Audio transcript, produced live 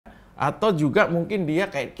Atau juga mungkin dia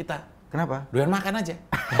kayak kita. Kenapa? Doyan makan aja.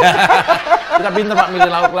 Kita pintar Pak milih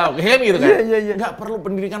lauk-lauk, kan gitu kan? Iya. Nggak perlu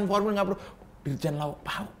pendidikan formal, nggak perlu dirjen lauk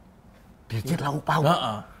pauk. Dirjen lauk pauk.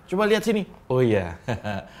 Coba lihat sini. Oh iya,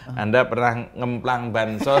 Anda pernah ngemplang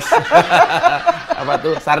bansos apa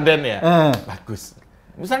tuh sarden ya? Bagus.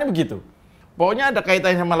 Misalnya begitu. Pokoknya ada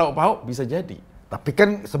kaitannya sama lauk pauk bisa jadi. Tapi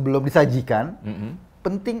kan sebelum disajikan,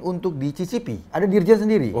 penting untuk dicicipi. Ada dirjen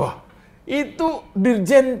sendiri. Wah, itu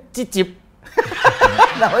dirjen cicip.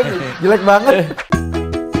 Nah, ini jelek banget.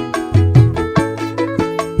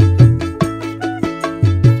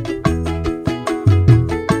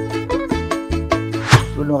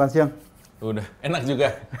 Lu udah makan siang? Udah, enak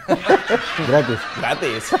juga. Gratis?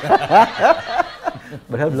 Gratis.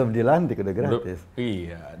 Padahal belum dilantik, udah gratis.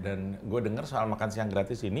 Iya, dan gue dengar soal makan siang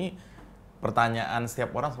gratis ini, pertanyaan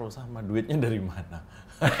setiap orang selalu sama, duitnya dari mana?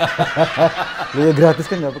 Lu ya gratis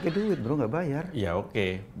kan nggak pakai duit, bro, nggak bayar. Ya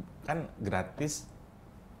oke, kan gratis.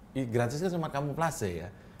 Gratis kan cuma kamuflase ya.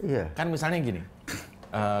 Iya. Kan misalnya gini,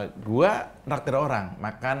 gua naktir orang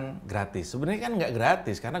makan gratis. Sebenarnya kan nggak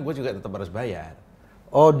gratis karena gue juga tetap harus bayar.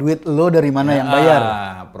 Oh, duit lo dari mana yang bayar?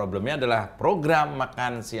 Problemnya adalah program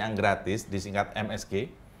makan siang gratis disingkat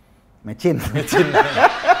MSG. Mecin.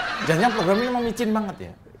 Jangan programnya emang micin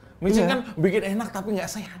banget ya. Micin kan bikin enak tapi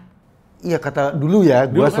nggak sehat. Iya, kata dulu ya,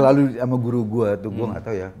 gue kan, selalu sama guru gue tuh, gue nggak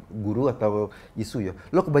tahu ya, guru atau isu ya.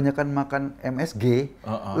 Lo kebanyakan makan MSG,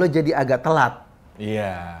 lo jadi agak telat.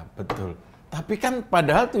 Iya, betul. Tapi kan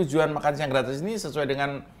padahal tujuan makan siang gratis ini sesuai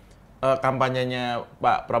dengan kampanyenya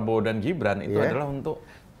Pak Prabowo dan Gibran itu adalah untuk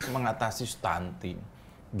mengatasi stunting,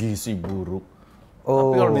 gizi buruk.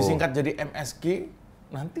 Tapi kalau disingkat jadi MSG,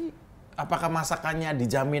 nanti apakah masakannya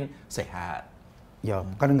dijamin sehat? Ya,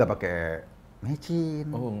 kan nggak pakai micin.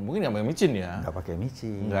 Oh, mungkin nggak pakai micin ya? Nggak pakai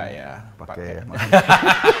micin. Nggak ya? Pakai.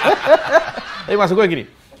 Tapi maksud gue gini,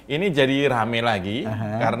 ini jadi rame lagi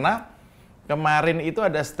karena kemarin itu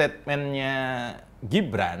ada statementnya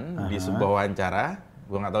Gibran di sebuah wawancara,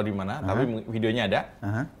 gue nggak tahu di mana, tapi videonya ada.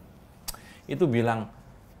 Itu bilang,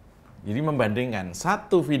 jadi membandingkan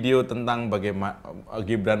satu video tentang bagaimana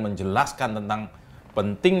Gibran menjelaskan tentang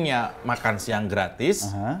pentingnya makan siang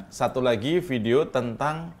gratis, satu lagi video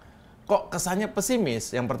tentang kok kesannya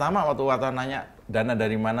pesimis. Yang pertama waktu wartawan nanya dana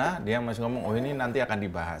dari mana, dia masih ngomong, oh ini nanti akan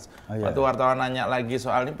dibahas. Waktu wartawan nanya lagi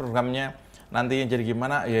soal ini programnya nantinya jadi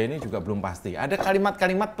gimana, ya ini juga belum pasti. Ada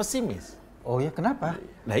kalimat-kalimat pesimis. Oh ya, kenapa?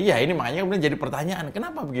 Nah iya, ini makanya kemudian jadi pertanyaan,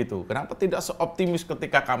 kenapa begitu? Kenapa tidak seoptimis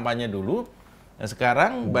ketika kampanye dulu? Nah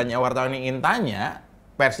sekarang banyak wartawan yang ingin tanya,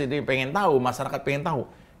 pers ini pengen tahu, masyarakat pengen tahu.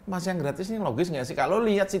 Mas yang gratis ini logis nggak sih kalau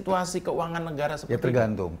lihat situasi keuangan negara seperti itu? Ya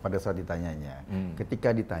tergantung pada saat ditanyanya.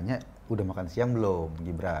 Ketika ditanya, udah makan siang belum,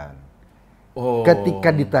 Gibran? Oh. Ketika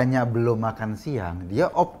ditanya belum makan siang, dia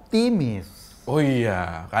optimis. Oh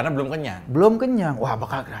iya, karena belum kenyang. Belum kenyang, wah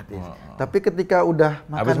bakal gratis. Tapi ketika udah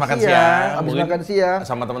habis makan siang,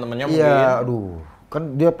 sama teman-temannya mungkin. Iya, aduh,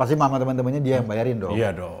 kan dia pasti sama teman-temannya dia yang bayarin dong. Iya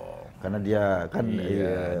dong. Karena dia kan,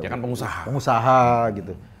 dia kan pengusaha. Pengusaha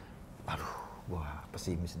gitu.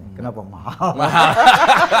 Pesimis nih. Kenapa mahal?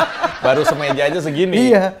 Baru semeja aja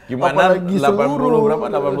segini. Iya. Gimana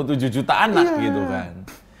 87 juta anak gitu kan.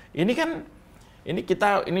 Ini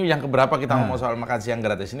yang keberapa kita ngomong soal makan siang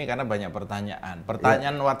gratis ini karena banyak pertanyaan.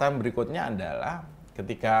 Pertanyaan wartawan berikutnya adalah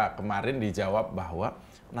ketika kemarin dijawab bahwa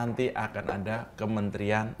nanti akan ada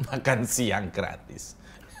Kementerian Makan Siang Gratis.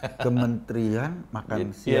 Kementerian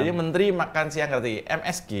Makan Siang. Iya, Menteri Makan Siang Gratis.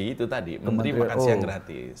 MSG itu tadi, Menteri Makan Siang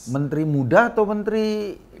Gratis. Menteri muda atau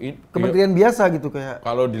menteri kementerian biasa gitu kayak?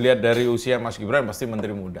 Kalau dilihat dari usia Mas Gibran pasti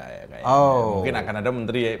menteri muda ya kayaknya. Mungkin akan ada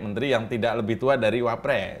menteri yang tidak lebih tua dari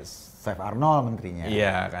Wapres. Chef Arnold menterinya.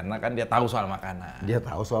 Iya, karena kan dia tahu soal makanan. Dia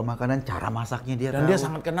tahu soal makanan, cara masaknya dia Dan tahu. dia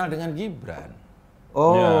sangat kenal dengan Gibran.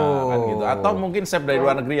 Oh. Ya, kan gitu. Atau mungkin chef dari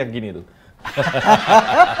luar negeri yang gini tuh.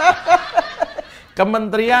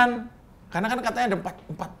 Kementerian, karena kan katanya ada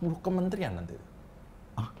 40 kementerian nanti.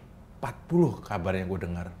 40 kabarnya gue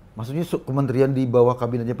dengar. Maksudnya kementerian di bawah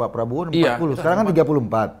kabinetnya Pak Prabowo 40, iya, sekarang kan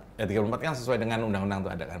 34. Ya 34 kan sesuai dengan undang-undang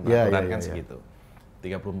tuh ada kan, peraturan kan segitu.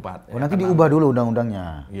 34. Oh nanti diubah dulu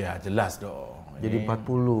undang-undangnya? Iya jelas dong. Jadi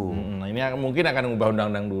 40. Ini mungkin akan mengubah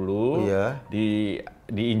undang-undang dulu. Iya.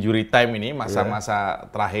 Di injury time ini, masa-masa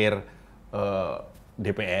terakhir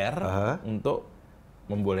DPR untuk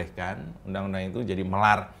membolehkan undang-undang itu jadi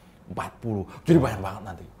melar 40. Jadi banyak banget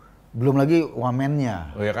nanti. Belum lagi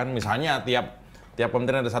wamennya. Oh ya kan misalnya tiap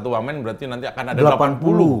kementerian ada satu wamen berarti nanti akan ada 80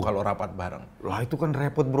 kalau rapat bareng. Lah itu kan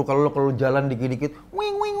repot bro kalau jalan dikit-dikit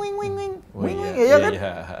wing wing wing wing wing. Oh, iya kan?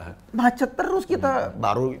 Iya. Macet terus kita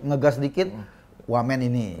baru ngegas dikit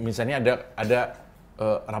wamen ini. Misalnya ada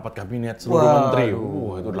rapat kabinet seluruh menteri.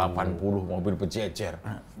 Itu 80 mobil berjejer.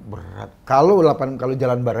 Berat. Kalau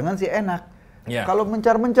jalan barengan sih enak. Ya. Kalau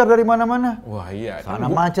mencar-mencar dari mana-mana. Wah iya. Sana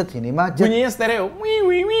macet, sini macet. Bunyinya stereo.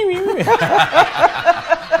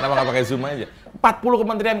 Kenapa nggak pakai Zoom aja? 40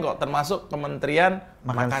 kementerian kok, termasuk Kementerian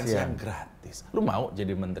makan siang gratis. Lu mau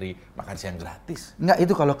jadi menteri makan siang gratis? Enggak,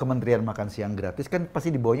 itu kalau Kementerian makan siang gratis kan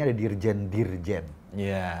pasti di bawahnya ada dirjen-dirjen.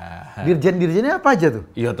 Iya. Dirjen-dirjennya apa aja tuh?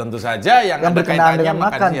 Iya tentu saja yang ada berkenaan dengan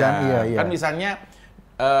makan siang. kan? Iya. Kan misalnya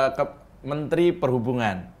Menteri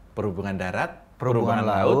Perhubungan Darat, Perhubungan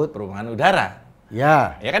Laut, Perhubungan Udara.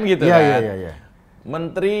 Ya. Ya kan gitu kan? Iya.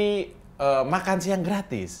 Menteri makan siang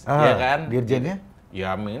gratis, ya kan? Dirjennya?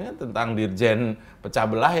 Ya ini tentang dirjen pecah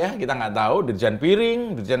belah ya, kita nggak tahu, dirjen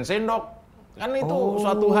piring, dirjen sendok. Kan itu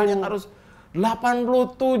suatu hal yang harus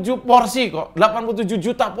 87 porsi kok, 87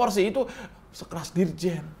 juta porsi itu sekeras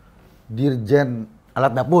dirjen. Dirjen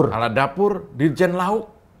alat dapur? Alat dapur, dirjen lauk.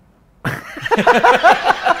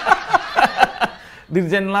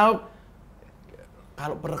 Dirjen lauk,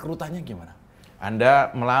 kalau perekrutannya gimana? Anda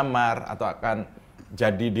melamar atau akan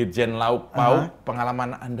jadi dirjen lauk pauk,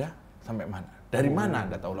 pengalaman Anda sampai mana? Dari mana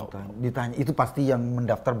Anda tahu lauk pauk? Ditanya, itu pasti yang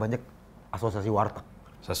mendaftar banyak asosiasi warteg.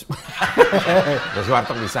 Asosiasi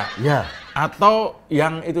warteg bisa? Iya. Atau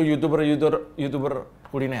yang itu YouTuber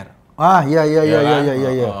kuliner?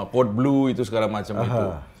 Iya. Pod Blue itu segala macam itu.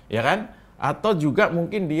 Ya kan? Atau juga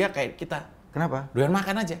mungkin dia kayak kita. Kenapa? Doyan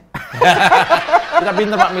makan aja. Kita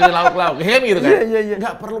pintar Pak milih lauk-lauk, kan gitu kan? Iya.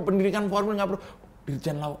 Nggak perlu pendidikan formal, nggak perlu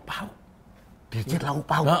dirjen lauk pauk. Dirjen lauk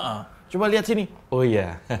pauk. Coba lihat sini. Oh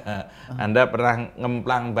iya, Anda pernah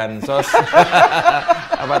ngemplang bansos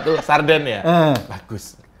apa tuh sarden ya?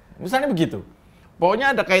 Bagus. Misalnya begitu.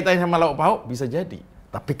 Pokoknya ada kaitannya sama lauk pauk bisa jadi.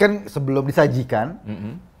 Tapi kan sebelum disajikan,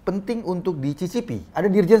 penting untuk dicicipi.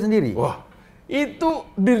 Ada dirjen sendiri. Wah, itu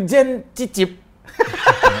dirjen cicip.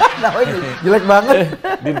 Nah, jelek banget.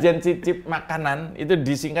 Dirjen cicip makanan itu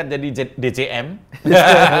disingkat jadi DCM.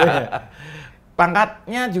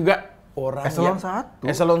 Pangkatnya juga orang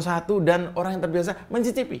eselon 1 dan orang yang terbiasa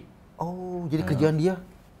mencicipi. Oh, jadi kerjaan dia?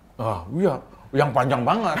 Iya, yang panjang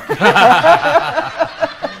banget.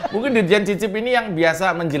 Mungkin dirjen cicip ini yang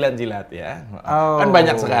biasa menjilat-jilat ya. Kan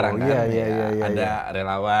banyak sekarang kan. Iya. Ada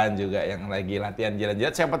relawan juga yang lagi latihan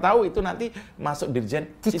jilat-jilat. Siapa tahu itu nanti masuk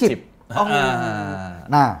dirjen cicip.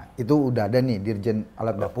 Nah, itu udah ada nih dirjen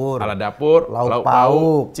alat dapur. Alat dapur, lauk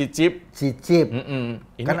pauk, cicip.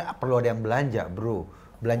 Kan perlu ada yang belanja, bro.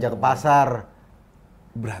 Belanja ke pasar.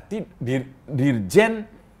 Berarti dirjen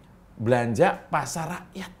belanja pasar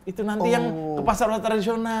rakyat. Itu nanti yang ke pasar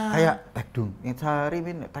tradisional. Kayak takdung, cari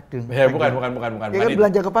takdung. Ya, bukan. Ya kan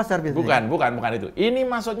belanja ke pasar biasanya. Bukan itu. Ini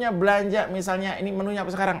maksudnya belanja misalnya ini menunya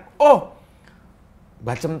apa sekarang?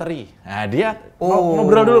 Bacem teri. Nah, dia mau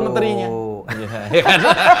ngobrol dulu sama terinya.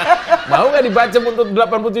 Mau nggak dibacem untuk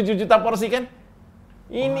 87 juta porsi kan?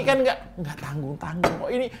 Ini kan nggak tanggung-tanggung kok.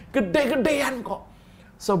 Ini gede-gedean kok.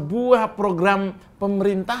 Sebuah program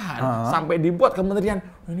pemerintahan sampai dibuat kementerian.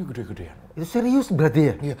 Ini gede-gedean. Itu serius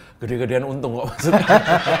berarti ya? Iya, gede-gedean untung kok maksudnya.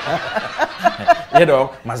 Iya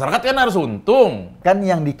dong, masyarakat kan harus untung. Kan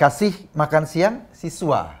yang dikasih makan siang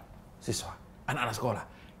siswa, anak-anak sekolah.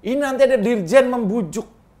 Ini nanti ada dirjen membujuk.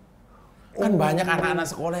 Kan banyak anak-anak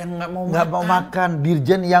sekolah yang nggak mau makan.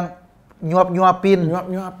 Dirjen yang nyuapin,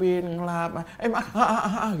 ngelap.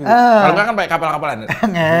 Gitu. Kalau nggak kan pakai kapal-kapalan.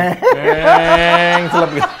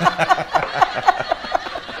 Seleb gitu.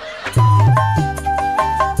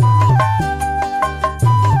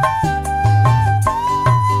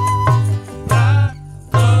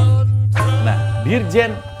 Nah,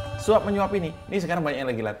 dirjen suap menyuap ini sekarang banyak yang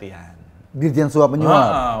lagi latihan. Dirjen suap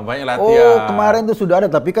menyuap. Banyak latihan. Kemarin tuh sudah ada,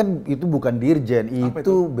 tapi kan itu bukan dirjen,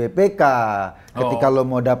 itu BPK. Ketika lo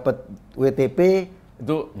mau dapet WTP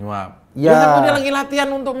itu nyuap. Ya. Dia lagi latihan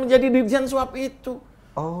untuk menjadi dirjen suap itu.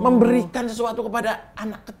 Memberikan sesuatu kepada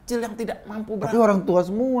anak kecil yang tidak mampu berangkat. Tapi orang tua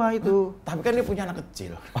semua itu. Tapi kan dia punya anak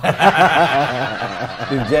kecil.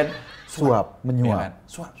 Dirjen suap menyuap. Ya kan?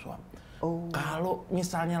 Suap. Kalau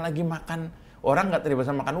misalnya lagi makan, orang nggak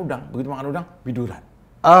terbiasa makan udang, begitu makan udang, biduran.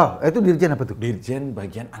 Itu dirjen apa tuh? Dirjen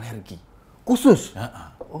bagian alergi. Khusus?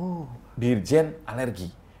 Dirjen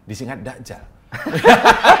alergi, disingkat Dakjal.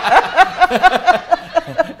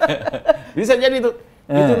 Bisa jadi tuh.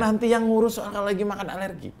 Itu nanti yang ngurus soal kalau lagi makan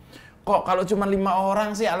alergi. Kok kalau cuma 5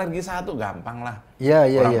 orang sih alergi 1, gampang lah. Iya.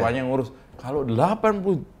 Orang tuanya ngurus. Kalau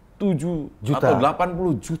 87 juta atau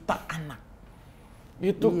 80 juta anak.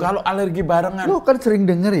 Itu kalau alergi barengan. Lo kan sering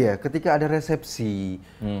denger ya ketika ada resepsi,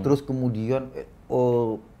 terus kemudian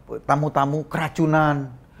tamu-tamu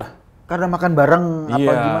keracunan karena makan bareng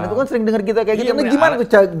apa gimana, itu kan sering dengar kita kayak gitu. Nah, gimana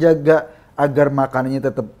tuh jaga agar makanannya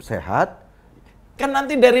tetap sehat. Kan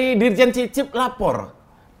nanti dari Dirjen Cicip lapor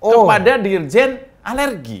kepada Dirjen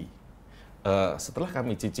Alergi. Setelah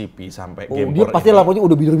kami cicipi sampai Dia gempor pasti ini, lapornya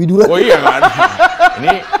udah bidur-biduran. Oh iya kan?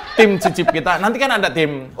 Ini tim cicip kita. Nanti kan ada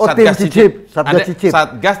tim Satgas Cicip. Satgas Cicip.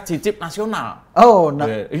 Satgas Cicip Nasional. Oh, nah.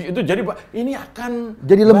 Itu jadi Pak, ini akan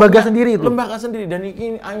jadi lembaga sendiri itu. Lembaga sendiri dan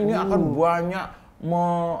ini akan banyak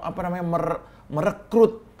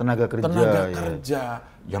merekrut tenaga kerja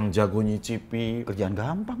yang jago nyicipi. Kerjaan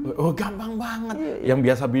gampang. Oh, gampang banget. Yang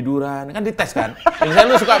biasa biduran kan dites kan.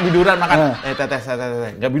 Misalnya lu suka biduran makan, tes.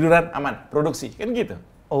 Nggak biduran aman, produksi kan gitu.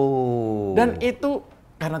 Oh. Dan itu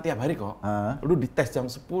karena tiap hari kok. Lu dites jam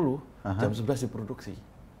 10, jam 11 diproduksi.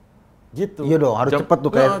 Gitu. Iya dong, harus cepet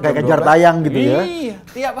tuh kayak kejar tayang gitu ya. Iya,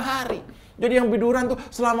 tiap hari. Jadi yang biduran tuh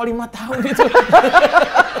selama 5 tahun itu.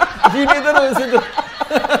 Gini terus itu.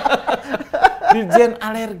 Dirjen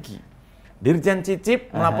Alergi. Dirjen Cicip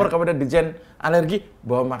melapor kepada Dirjen Alergi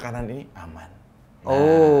bahwa makanan ini aman.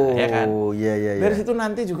 Nah, ya kan? Iya. Dari situ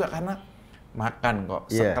nanti juga karena makan kok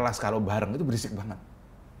sekelas kalau bareng itu berisik banget.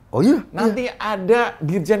 Oh iya? Nanti ada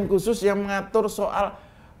dirjen khusus yang mengatur soal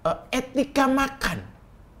etika makan.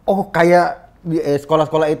 Oh, kayak di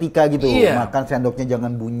sekolah-sekolah etika gitu. Iya. Makan sendoknya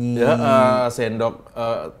jangan bunyi. Ya,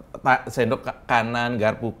 sendok kanan,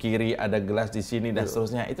 garpu kiri, ada gelas di sini dan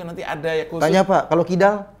seterusnya. Itu nanti ada ya khusus. Tanya Pak, kalau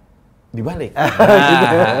kidal? Dibalik.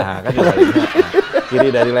 Kan dibalik.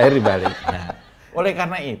 Kiri dari lahir dibalik. Nah, oleh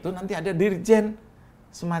karena itu nanti ada dirjen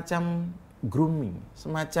semacam grooming,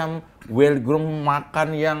 semacam well groom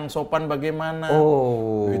makan yang sopan bagaimana.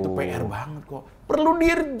 Oh. Itu PR banget kok. Perlu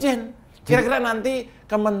dirjen. Kira-kira nanti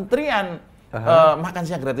Kementerian makan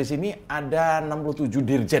siang gratis ini ada 67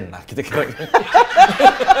 dirjen lah kira-kira.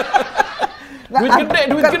 Duit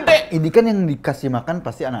gede. Ini kan yang dikasih makan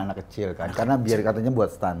pasti anak-anak kecil kan, karena biar katanya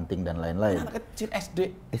buat stunting dan lain-lain. Anak kecil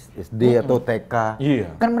SD atau TK.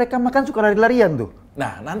 Iya. Kan mereka makan suka lari-larian tuh.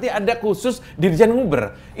 Nah, nanti ada khusus Dirjen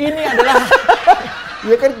Nguber. Ini adalah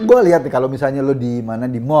Iya kan, gue lihat nih kalau misalnya lo di mana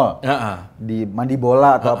di mall, di mandi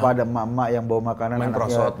bola atau apa ada emak-emak yang bawa makanan, main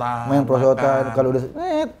prosotan, kalau udah,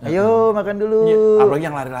 ayo makan dulu. Iya, apalagi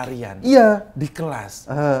yang lari-larian. Iya. Di kelas.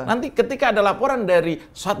 Nanti ketika ada laporan dari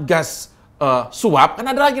Satgas Suap, kan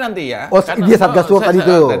ada lagi nanti ya. Oh, dia Satgas Suap tadi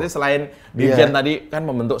tuh. Jadi selain Dirjen tadi kan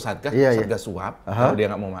membentuk Satgas, Satgas Suap. Kalau dia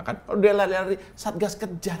nggak mau makan, kalau dia lari-lari, Satgas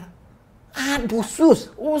Kejar. Khusus.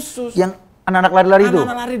 Yang anak-anak lari-lari itu?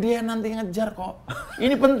 Anak-anak lari dia nanti ngejar kok.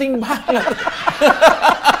 Ini penting banget.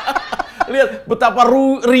 Lihat betapa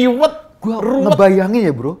riwet. Gua ngebayangin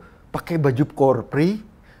ya bro, pakai baju korpri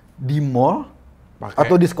di mall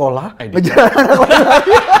atau di sekolah ngejar anak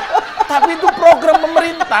lari-lari. Tapi itu program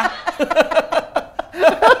pemerintah.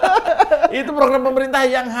 Itu program pemerintah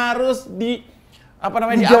yang harus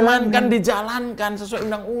diamankan, dijalankan sesuai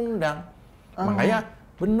undang-undang. Makanya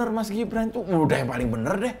bener Mas Gibran itu udah yang paling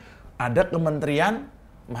bener deh. Ada Kementerian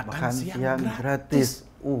makan siang gratis.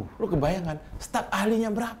 Lu kebayangan, staf ahlinya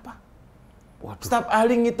berapa? Waduh. Staf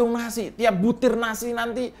ahli ngitung nasi, tiap butir nasi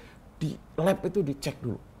nanti di lab itu dicek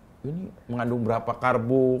dulu. Ini mengandung berapa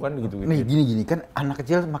karbo kan gitu. Nih gini kan anak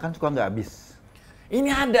kecil makan suka nggak habis. Ini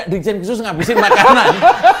ada dirjen khusus ngabisin makanan.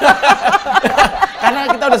 Karena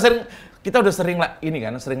kita udah sering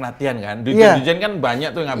latihan kan. Dirjen kan banyak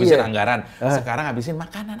tuh yang ngabisin anggaran. Sekarang ngabisin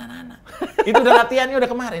makanan anak-anak. Itu udah latihannya udah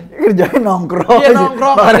kemarin. Kerjanya nongkrong. Iya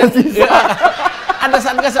nongkrong. Ada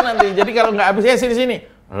satgas nanti. Jadi kalau nggak habis sini.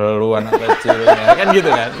 Lu anak kecil kan gitu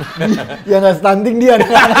kan. Ya nggak stunting dia.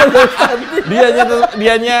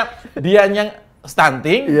 Dianya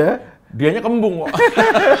stunting. Dianya kembung kok.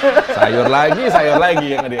 sayur lagi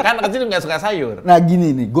yang dia. Kan anak kecil nggak suka sayur. Nah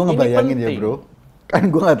gini nih, gue ngebayangin ya bro. Kan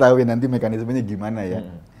gue nggak tahu ya nanti mekanismenya gimana ya.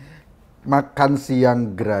 Makan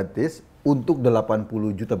siang gratis untuk 80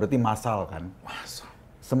 juta berarti massal kan? Massal.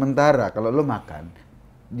 Sementara kalau lo makan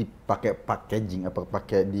dipakai packaging apa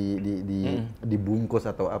pakai dibungkus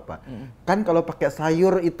atau apa. Kan kalau pakai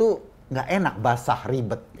sayur itu nggak enak, basah,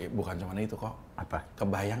 ribet. Bukan cuma itu kok. Apa?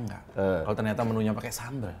 Kebayang nggak? Kalau ternyata menunya pakai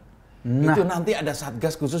sambal. Nah. Itu nanti ada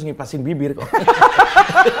satgas khusus ngipasin bibir kok.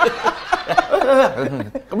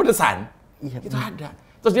 Kepedesan. Iya, itu ada.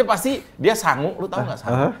 Terus dia sangu, lu tahu nggak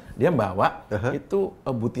sangu? Dia bawa itu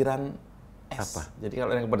butiran es. Apa? Jadi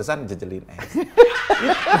kalau yang kepedesan jejelin es.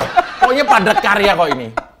 Pokoknya padat karya kok ini.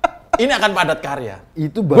 Ini akan padat karya.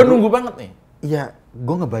 Itu baru. Gue nunggu banget nih. Iya,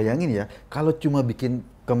 gue ngebayangin ya. Kalau cuma bikin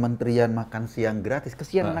Kementerian makan siang gratis,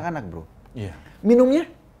 kesian anak-anak bro. Iya. Minumnya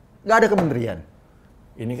nggak ada kementerian.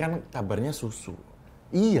 Ini kan kabarnya susu.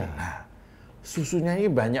 Iya. Nah, susunya ini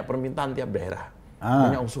banyak permintaan tiap daerah.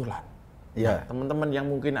 Banyak usulan. Iya. Nah, teman-teman yang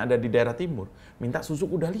mungkin ada di daerah timur minta susu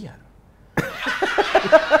kuda liar.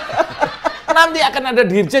 Nanti akan ada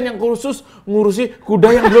dirjen yang khusus ngurusi kuda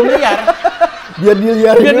yang belum liar. Biar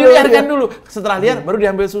diliarkan dulu. Setelah liar baru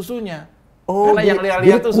diambil susunya. Oh, karena yang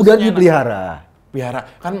liar-liar itu kuda susunya dipelihara. Pelihara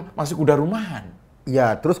kan masih kuda rumahan.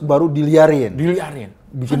 Ya, terus baru diliarin.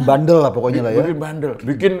 Bikin bandel lah pokoknya lah ya. Bikin bandel,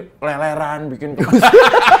 bikin leleran, bikin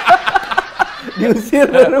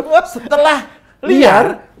diusir dari rumah. Setelah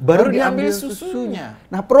liar baru diambil susunya.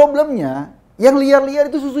 Nah, problemnya yang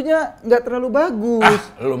liar-liar itu susunya nggak terlalu bagus.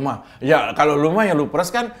 Lu mah, ya kalau lu mah ya lu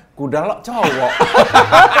peres kan kuda lo cowok.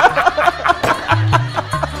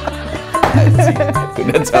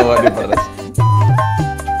 Kuda cowok diperes.